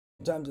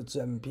Times at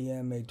 7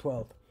 p.m. May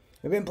 12th.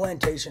 If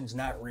implantation's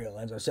not real,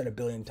 as I've said a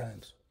billion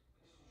times,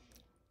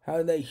 how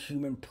do they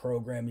human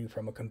program you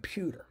from a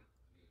computer?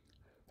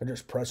 They're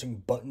just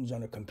pressing buttons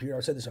on a computer.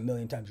 I've said this a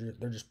million times.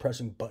 They're just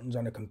pressing buttons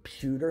on a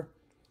computer,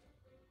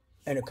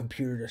 and a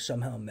computer just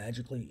somehow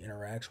magically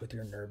interacts with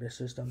your nervous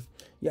system.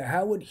 Yeah,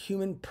 how would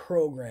human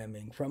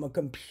programming from a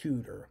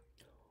computer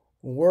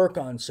work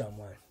on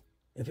someone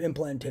if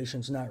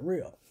implantation's not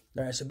real?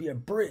 There has to be a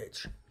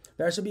bridge.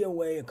 There has to be a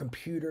way a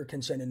computer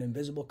can send an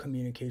invisible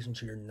communication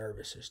to your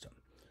nervous system.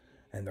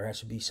 And there has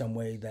to be some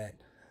way that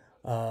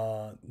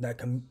that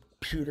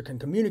computer can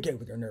communicate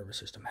with your nervous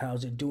system. How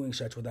is it doing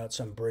such without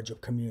some bridge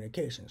of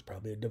communication? It's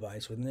probably a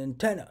device with an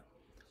antenna.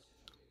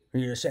 Or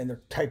you're just saying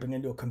they're typing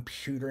into a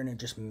computer and it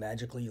just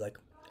magically, like,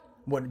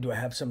 what do I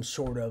have, some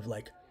sort of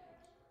like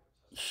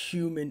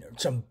human,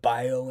 some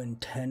bio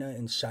antenna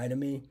inside of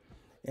me,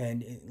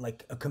 and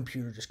like a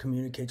computer just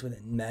communicates with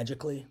it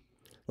magically?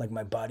 Like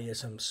my body has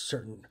some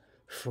certain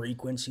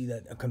frequency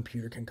that a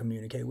computer can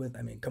communicate with.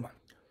 I mean, come on.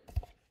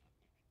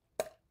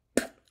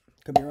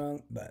 Could be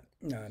wrong, but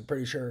no, I'm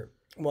pretty sure.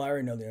 Well, I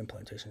already know the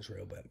implantation is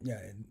real, but yeah,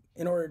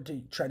 in order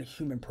to try to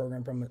human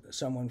program from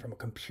someone from a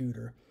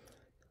computer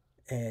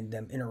and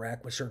them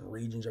interact with certain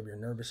regions of your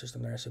nervous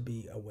system, there has to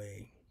be a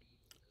way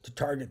to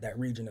target that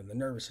region of the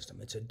nervous system.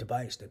 It's a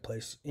device they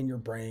place in your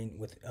brain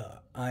with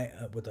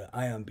an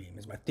ion beam.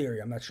 Is my theory.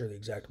 I'm not sure the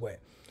exact way,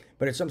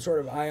 but it's some sort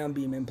of ion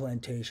beam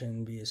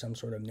implantation via some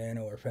sort of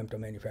nano or femto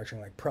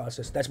manufacturing like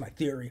process. That's my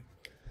theory.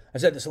 I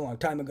said this a long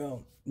time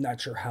ago.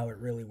 Not sure how it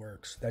really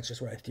works. That's just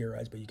what I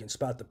theorize. But you can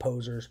spot the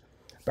posers.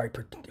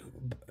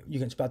 You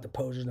can spot the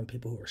posers and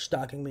people who are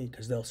stalking me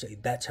because they'll say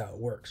that's how it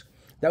works.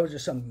 That was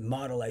just some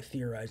model I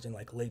theorized in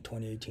like late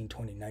 2018,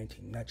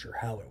 2019. Not sure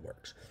how it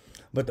works.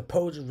 But the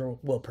posers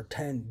will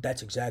pretend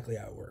that's exactly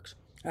how it works.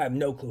 I have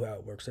no clue how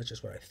it works. That's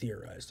just what I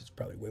theorized. It's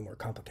probably way more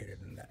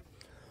complicated than that.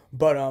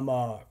 But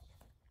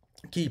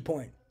key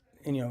point.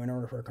 And, in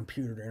order for a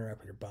computer to interact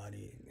with your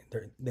body,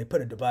 they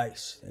put a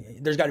device.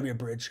 There's got to be a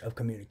bridge of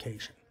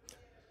communication.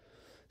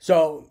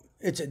 So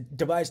it's a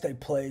device they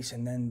place,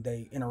 and then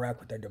they interact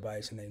with that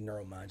device, and they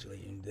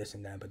neuromodulate and this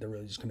and that. But they're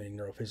really just committing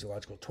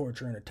neurophysiological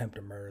torture and attempt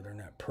to murder. They're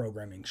not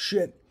programming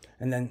shit.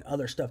 And then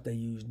other stuff they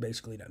use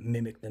basically to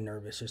mimic the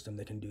nervous system.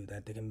 They can do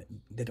that.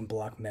 They can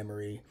block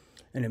memory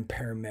and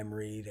impair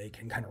memory. They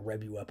can kind of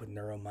rev you up with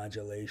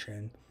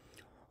neuromodulation.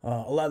 A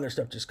lot of their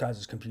stuff just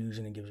causes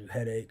confusion and gives you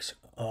headaches.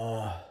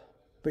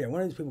 But yeah,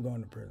 one of these people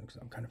going to prison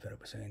because I'm kind of fed up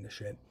with saying this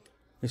shit.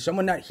 Is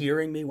someone not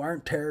hearing me? Why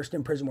aren't terrorists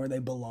in prison where they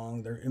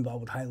belong? They're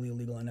involved with highly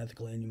illegal,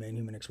 unethical, inhumane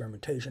human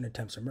experimentation,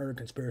 attempts to murder,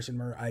 conspiracy to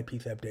murder,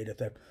 IP theft, data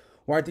theft.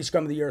 Why aren't these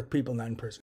scum of the earth people not in prison?